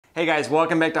Hey guys,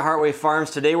 welcome back to Heartway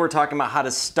Farms. Today we're talking about how to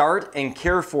start and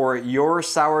care for your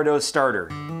sourdough starter.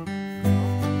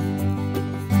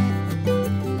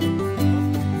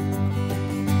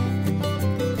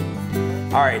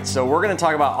 All right, so we're gonna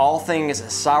talk about all things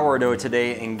sourdough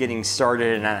today and getting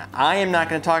started. And I am not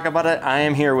gonna talk about it. I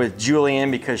am here with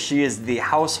Julianne because she is the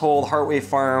household Heartway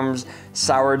Farms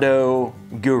sourdough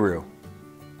guru.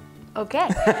 Okay.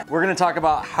 We're gonna talk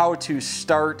about how to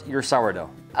start your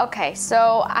sourdough. Okay,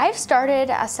 so I've started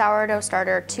a sourdough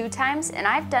starter 2 times and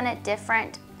I've done it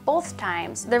different both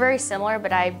times. They're very similar,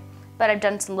 but I've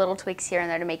done some little tweaks here and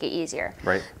there to make it easier.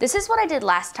 Right. This is what I did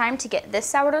last time to get this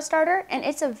sourdough starter, and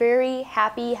it's a very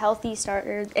happy, healthy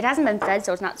starter. It hasn't been fed,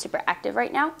 so it's not super active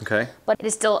right now. Okay. But it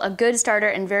is still a good starter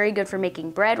and very good for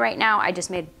making bread right now. I just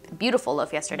made a beautiful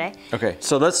loaf yesterday. Okay,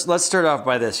 so let's start off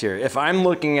by this here. If I'm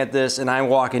looking at this and I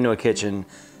walk into a kitchen,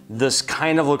 this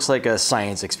kind of looks like a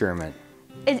science experiment.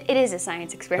 It is a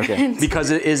science experiment. Okay.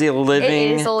 Because it is a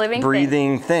living,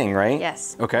 breathing thing, right?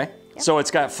 Yes. Okay. Yep. So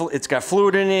it's got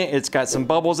fluid in it. It's got some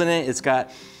bubbles in it. It's got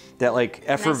that like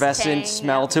effervescent nice tang,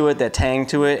 smell to it, that tang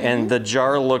to it, and the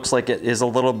jar looks like it is a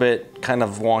little bit kind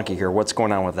of wonky here. What's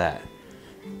going on with that?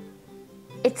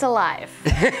 It's alive.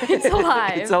 It's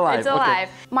alive. It's alive. It's alive.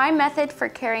 Okay. My method for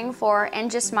caring for and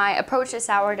just my approach to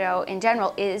sourdough in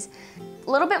general is a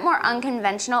little bit more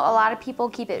unconventional. A lot of people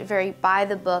keep it very by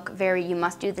the book, very you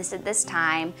must do this at this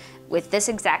time, with this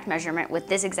exact measurement, with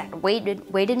this exact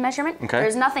weighted measurement. Okay.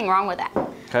 There's nothing wrong with that.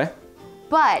 Okay.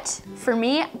 But for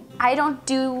me, I don't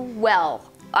do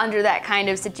well under that kind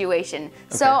of situation.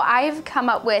 Okay. So I've come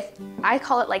up with, I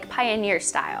call it like pioneer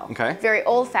style. Okay. Very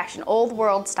old fashioned, old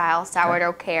world style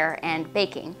sourdough care and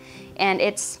baking. And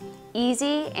it's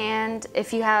easy, and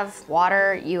if you have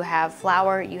water, you have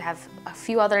flour, you have a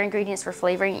few other ingredients for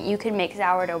flavoring, you can make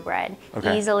sourdough bread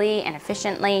easily and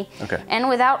efficiently and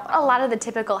without a lot of the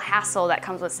typical hassle that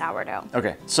comes with sourdough.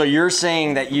 Okay, so you're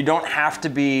saying that you don't have to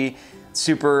be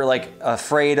super like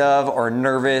afraid of or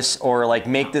nervous or like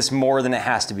make this more than it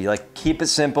has to be. Like keep it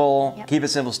simple, keep it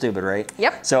simple stupid, right?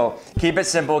 Yep. So keep it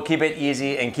simple, keep it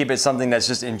easy, and keep it something that's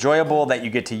just enjoyable that you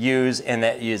get to use and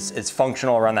that it's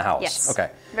functional around the house. Yes.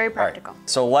 Okay. Very practical. Right.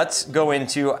 So let's go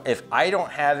into, if I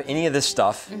don't have any of this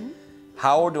stuff,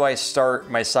 how do I start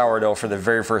my sourdough for the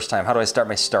very first time? How do I start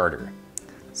my starter?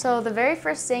 So the very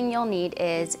first thing you'll need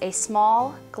is a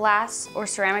small glass or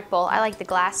ceramic bowl. I like the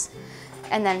glass.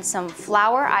 And then some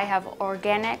flour. I have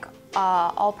organic,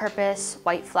 all-purpose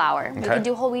white flour. You can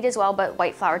do whole wheat as well, but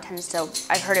white flour tends to,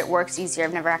 I've heard it works easier.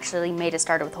 I've never actually made a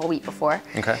starter with whole wheat before.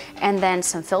 Okay. And then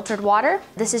some filtered water.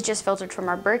 This is just filtered from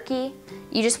our Berkey.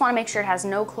 You just want to make sure it has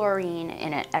no chlorine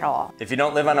in it at all. If you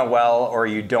don't live on a well or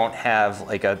you don't have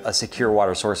like a secure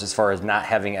water source as far as not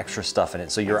having extra stuff in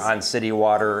it, so you're on city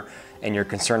water and you're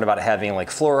concerned about having like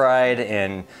fluoride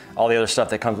and all the other stuff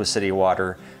that comes with city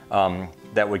water,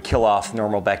 that would kill off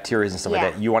normal bacteria and stuff like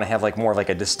that. You want to have like more of like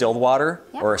a distilled water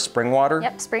or a spring water?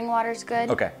 Yep, spring water's good.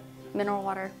 Okay. Mineral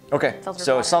water. Okay, so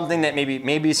water. Something that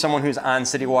maybe someone who's on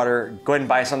city water, go ahead and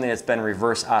buy something that's been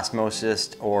reverse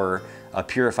osmosis or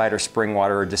purified or spring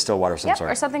water or distilled water of some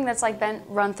sort. Or something that's like been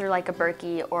run through like a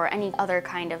Berkey or any other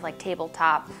kind of like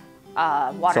tabletop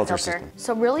water filter.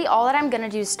 So really all that I'm gonna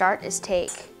do to start is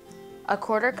take a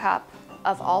 1/4 cup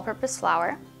of all-purpose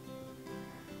flour,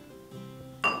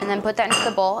 and then put that into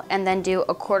the bowl, and then do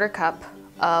a 1/4 cup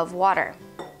of water.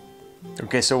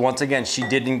 Okay, so once again, she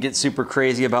didn't get super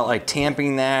crazy about like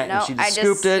tamping that, no, and she just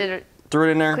scooped it, threw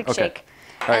it in there. Quick shake.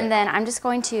 Right. And then I'm just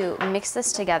going to mix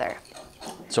this together.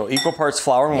 So equal parts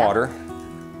flour and water.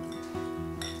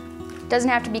 Doesn't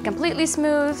have to be completely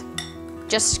smooth,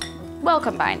 just well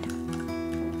combined.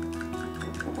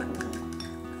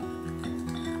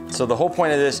 So the whole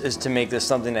point of this is to make this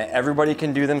something that everybody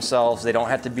can do themselves. They don't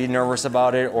have to be nervous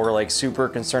about it or like super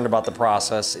concerned about the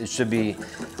process. It should be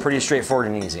pretty straightforward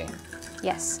and easy.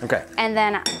 Yes. Okay. And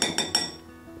then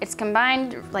it's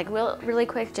combined like really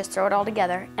quick, just throw it all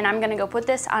together. And I'm gonna go put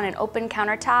this on an open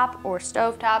countertop or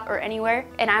stovetop or anywhere,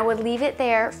 and I would leave it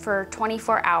there for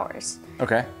 24 hours.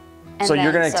 Okay. And so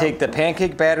you're gonna take the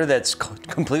pancake batter that's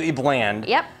completely bland.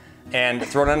 Yep. And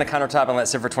throw it on the countertop and let it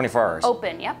sit for 24 hours.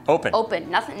 Open, yep. Open. Open,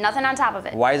 nothing on top of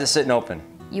it. Why is it sitting open?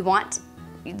 You want,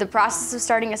 the process of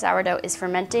starting a sourdough is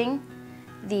fermenting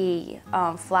the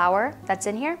flour that's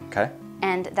in here. Okay.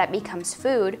 And that becomes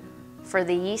food for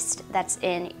the yeast that's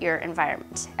in your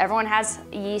environment. Everyone has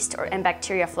yeast and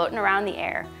bacteria floating around the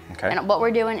air. Okay. And what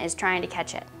we're doing is trying to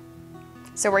catch it.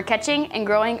 So we're catching and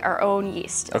growing our own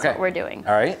yeast. That's what we're doing.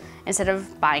 All right. Instead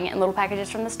of buying it in little packages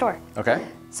from the store. Okay.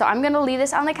 So I'm gonna leave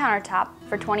this on the countertop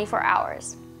for 24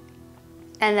 hours.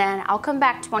 And then I'll come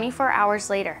back 24 hours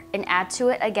later and add to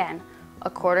it again a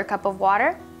 1/4 cup of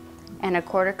water, and a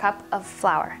 1/4 cup of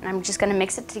flour. And I'm just gonna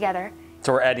mix it together.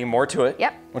 So we're adding more to it?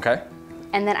 Yep. Okay.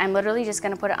 And then I'm literally just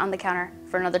gonna put it on the counter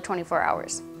for another 24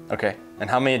 hours. Okay. And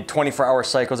how many 24-hour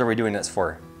cycles are we doing this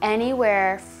for?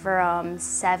 Anywhere from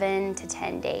 7 to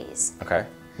 10 days. Okay.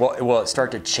 Well, will it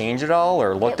start to change at all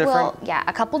or look different? Yeah,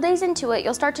 a couple days into it,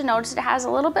 you'll start to notice it has a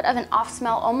little bit of an off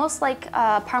smell, almost like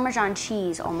Parmesan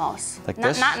cheese almost. Like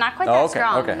this? Not quite that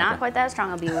strong. Not quite that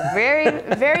strong. It'll be very,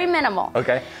 very minimal.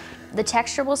 Okay. The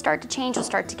texture will start to change, will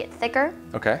start to get thicker.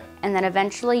 Okay. And then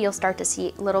eventually you'll start to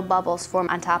see little bubbles form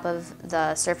on top of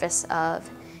the surface of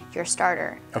your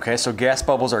starter. Okay, so gas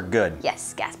bubbles are good.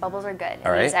 Yes, gas bubbles are good.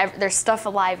 All right. There's stuff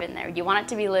alive in there. You want it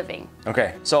to be living.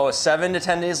 Okay, so 7 to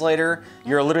 10 days later,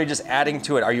 you're literally just adding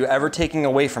to it. Are you ever taking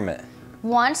away from it?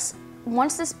 Once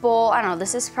this bowl, I don't know,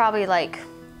 this is probably like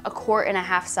a 1.5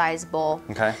 quart size bowl.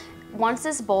 Okay. Once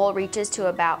this bowl reaches to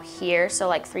about here, so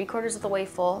like 3/4 of the way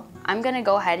full, I'm gonna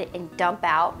go ahead and dump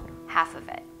out half of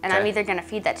it. And I'm either gonna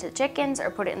feed that to the chickens or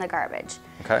put it in the garbage.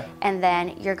 Okay. And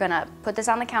then you're gonna put this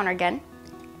on the counter again,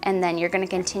 and then you're gonna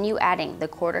continue adding the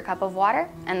 1/4 cup of water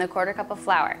and the 1/4 cup of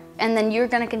flour. And then you're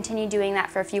gonna continue doing that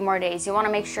for a few more days. You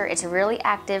wanna make sure it's really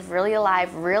active, really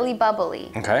alive, really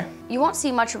bubbly. Okay. You won't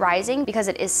see much rising because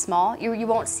it is small. You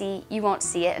won't see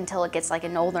it until it gets like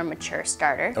an older, mature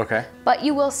starter. Okay. But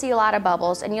you will see a lot of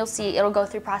bubbles, and you'll see it'll go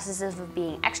through processes of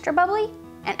being extra bubbly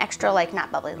and extra like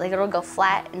not bubbly. Like it'll go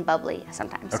flat and bubbly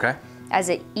sometimes. Okay. As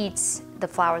it eats the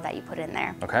flour that you put in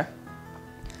there. Okay.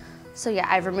 So yeah,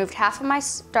 I've removed half of my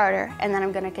starter, and then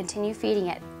I'm gonna continue feeding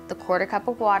it the 1/4 cup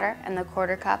of water and the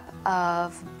 1/4 cup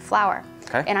of flour.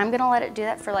 Okay. And I'm gonna let it do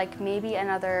that for like maybe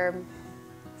another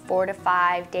 4 to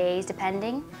 5 days,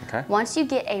 depending. Okay. Once you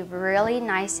get a really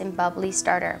nice and bubbly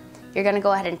starter, you're gonna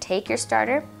go ahead and take your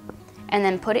starter and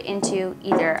then put it into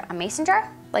either a mason jar,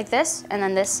 like this, and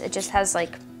then this, it just has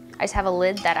like, I just have a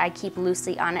lid that I keep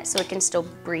loosely on it so it can still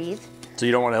breathe. So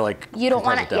you don't wanna like You don't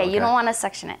wanna, you don't wanna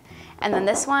suction it. And then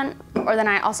this one, or then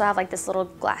I also have like this little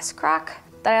glass crock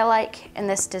that I like, and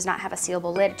this does not have a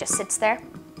sealable lid, it just sits there.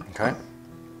 Okay.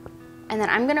 And then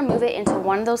I'm gonna move it into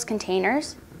one of those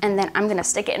containers, and then I'm gonna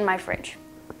stick it in my fridge.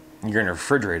 You're gonna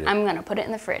refrigerate it. I'm gonna put it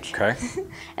in the fridge. Okay.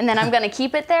 And then I'm gonna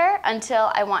keep it there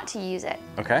until I want to use it.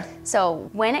 Okay. So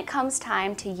when it comes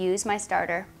time to use my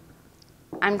starter,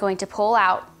 I'm going to pull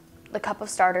out the cup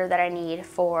of starter that I need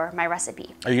for my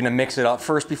recipe. Are you gonna mix it up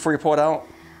first before you pull it out?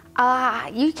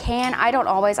 You can. I don't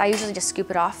always. I usually just scoop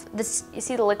it off. This, you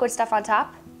see the liquid stuff on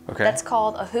top? Okay. That's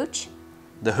called a hooch.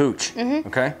 The hooch. Mm-hmm.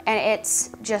 Okay. And it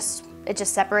just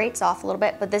separates off a little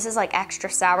bit, but this is like extra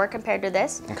sour compared to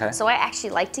this. Okay. So I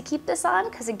actually like to keep this on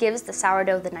because it gives the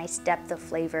sourdough the nice depth of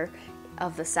flavor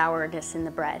of the sourness in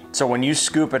the bread. So when you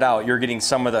scoop it out, you're getting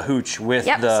some of the hooch with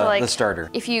the starter.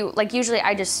 If you, like usually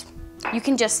you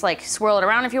can just like swirl it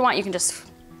around if you want. You can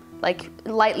just like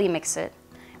lightly mix it.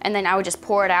 And then I would just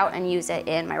pour it out and use it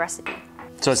in my recipe.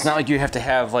 So it's not like you have to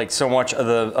have like so much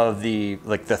of the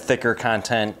like the thicker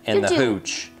content in the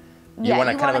hooch. You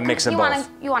want to kind of a mix of both.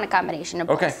 You want a combination of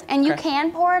both. Okay. And you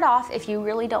can pour it off if you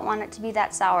really don't want it to be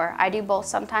that sour. I do both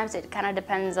sometimes. It kind of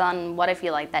depends on what I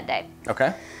feel like that day.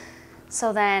 Okay.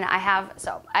 So then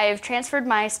I've transferred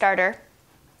my starter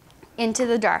into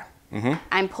the jar. Mm-hmm.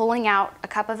 I'm pulling out a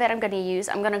cup of it I'm going to use.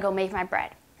 I'm going to go make my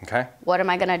bread. Okay. What am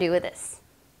I going to do with this?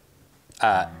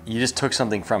 You just took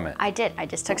something from it. I did. I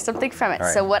just took something from it.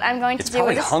 Right. So what I'm going to do is... It's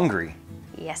probably hungry.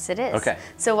 Yes, it is. Okay.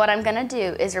 So what I'm going to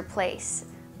do is replace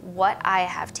what I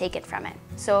have taken from it.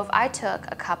 So if I took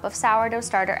a cup of sourdough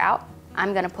starter out,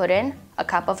 I'm going to put in a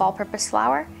cup of all-purpose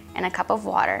flour and a cup of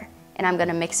water, and I'm going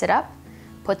to mix it up,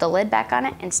 put the lid back on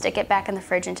it, and stick it back in the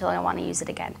fridge until I want to use it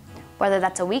again. Whether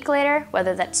that's a week later,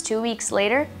 whether that's 2 weeks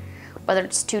later, whether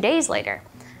it's 2 days later.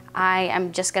 I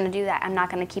am just gonna do that. I'm not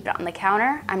gonna keep it on the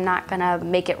counter. I'm not gonna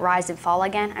make it rise and fall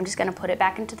again. I'm just gonna put it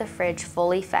back into the fridge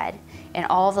fully fed. And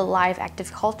all the live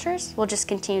active cultures will just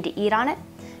continue to eat on it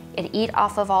and eat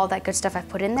off of all that good stuff I've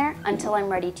put in there until I'm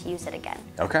ready to use it again.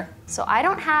 Okay. So I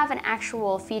don't have an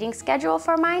actual feeding schedule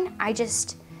for mine.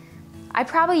 I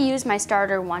probably use my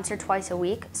starter once or twice a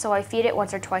week, so I feed it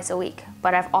once or twice a week.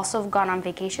 But I've also gone on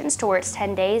vacations to where it's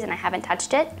 10 days and I haven't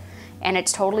touched it. And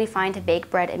it's totally fine to bake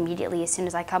bread immediately as soon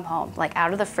as I come home. Like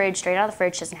out of the fridge, straight out of the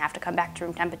fridge, doesn't have to come back to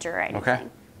room temperature or anything. Okay.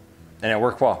 And it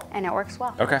worked well. And it works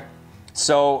well. Okay.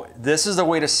 So this is the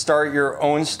way to start your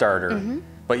own starter. Mm-hmm.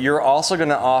 But you're also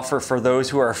gonna offer, for those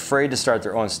who are afraid to start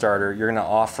their own starter, you're gonna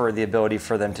offer the ability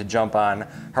for them to jump on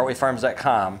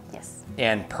heartwayfarms.com yes.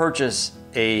 and purchase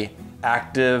a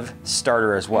active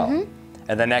starter as well. Mm-hmm.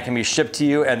 and then that can be shipped to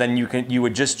you, and then you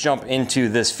would just jump into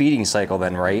this feeding cycle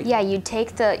then, right? Yeah,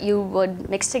 you would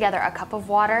mix together a cup of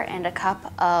water and a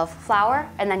cup of flour,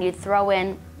 and then you'd throw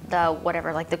in the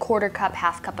whatever, like the quarter cup,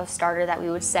 half cup of starter that we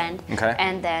would send. Okay.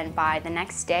 And then by the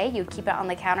next day, you'd keep it on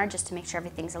the counter just to make sure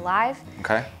everything's alive.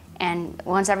 Okay. And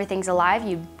once everything's alive,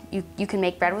 you can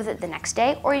make bread with it the next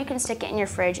day, or you can stick it in your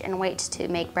fridge and wait to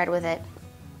make bread with it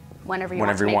whenever you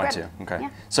want to. Okay.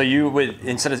 Yeah. So you would,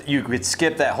 you could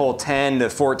skip that whole 10 to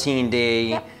 14 day,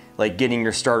 yep. like getting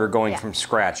your starter going from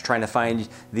scratch, trying to find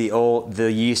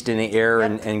the yeast in the air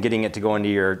yep. and getting it to go into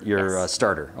your yes.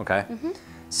 starter. Okay. Mm-hmm.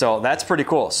 So that's pretty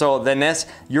cool. So then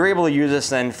you're able to use this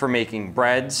then for making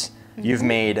breads. Mm-hmm. You've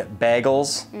made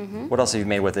bagels. Mm-hmm. What else have you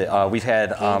made with it? We've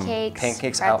had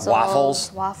pancakes,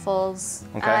 pretzels, waffles.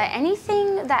 Okay.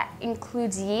 Anything that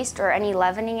includes yeast or any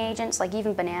leavening agents, like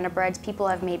even banana breads. People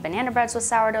have made banana breads with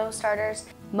sourdough starters.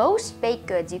 Most baked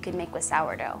goods you can make with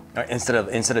sourdough. Instead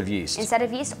of yeast. Instead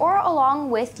of yeast, or along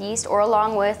with yeast, or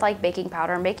along with like baking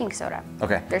powder and baking soda.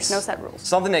 Okay. There's no set rules.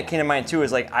 Something that came to mind too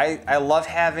is like I love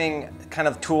having kind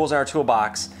of tools in our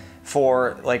toolbox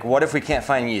for like, what if we can't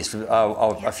find yeast?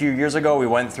 A few years ago, we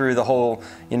went through the whole,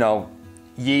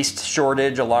 yeast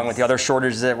shortage along with the other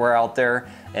shortages that were out there,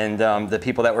 and the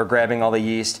people that were grabbing all the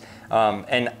yeast.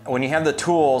 And when you have the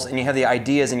tools and you have the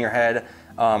ideas in your head,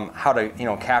 how to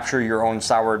capture your own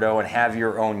sourdough and have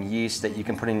your own yeast that you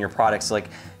can put in your products, like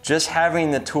just having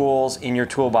the tools in your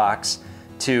toolbox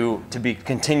to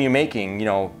continue making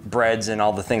breads and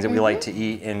all the things that we like to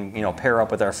eat and pair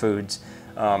up with our foods.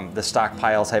 The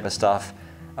stockpile type of stuff.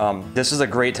 This is a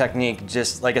great technique.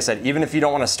 Just like I said, even if you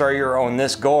don't want to start your own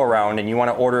this go around and you want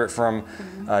to order it from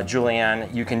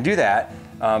Julianne, you can do that.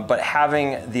 But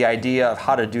having the idea of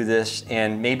how to do this,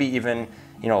 and maybe even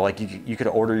like you could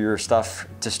order your stuff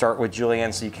to start with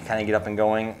Julianne, so you can kind of get up and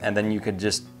going, and then you could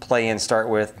just play and start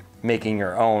with making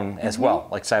your own as well,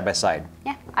 like side by side.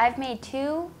 Yeah, I've made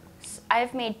two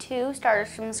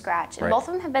starters from scratch, and both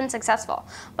of them have been successful.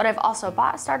 But I've also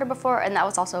bought a starter before, and that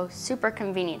was also super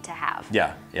convenient to have.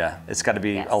 Yeah. It's got to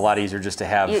be a lot easier just to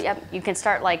have. You can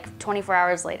start like 24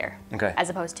 hours later, as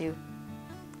opposed to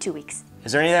 2 weeks.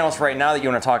 Is there anything else right now that you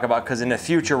want to talk about? Because in the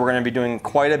future, we're going to be doing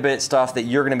quite a bit stuff that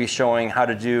you're going to be showing how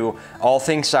to do all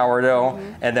things sourdough,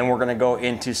 and then we're going to go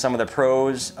into some of the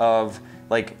pros of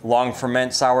like long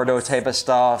ferment sourdough type of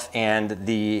stuff, and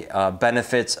the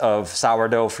benefits of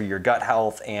sourdough for your gut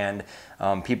health and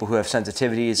people who have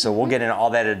sensitivities. So we'll get into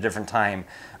all that at a different time.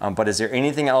 But is there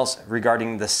anything else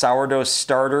regarding the sourdough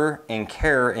starter and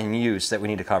care and use that we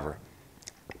need to cover?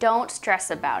 Don't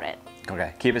stress about it.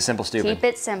 Okay, keep it simple, stupid. Keep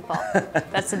it simple.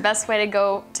 That's the best way to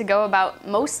go about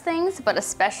most things, but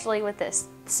especially with this.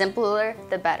 Simpler,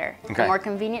 the better. Okay. The more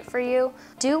convenient for you.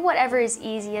 Do whatever is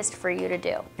easiest for you to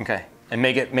do. Okay. And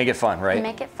make it fun, right? And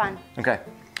make it fun. Okay.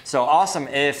 So awesome.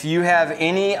 If you have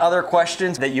any other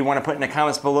questions that you want to put in the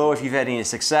comments below, if you've had any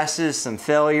successes, some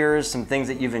failures, some things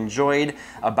that you've enjoyed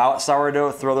about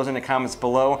sourdough, throw those in the comments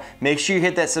below. Make sure you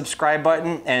hit that subscribe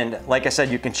button. And like I said,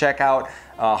 you can check out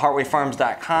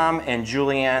heartwayfarms.com, and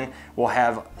Julianne will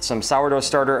have some sourdough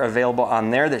starter available on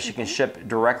there that she can ship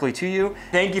directly to you.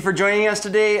 Thank you for joining us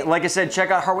today. Like I said, check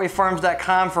out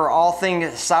heartwayfarms.com for all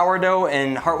things sourdough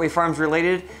and Heartway Farms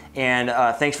related. And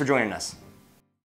thanks for joining us.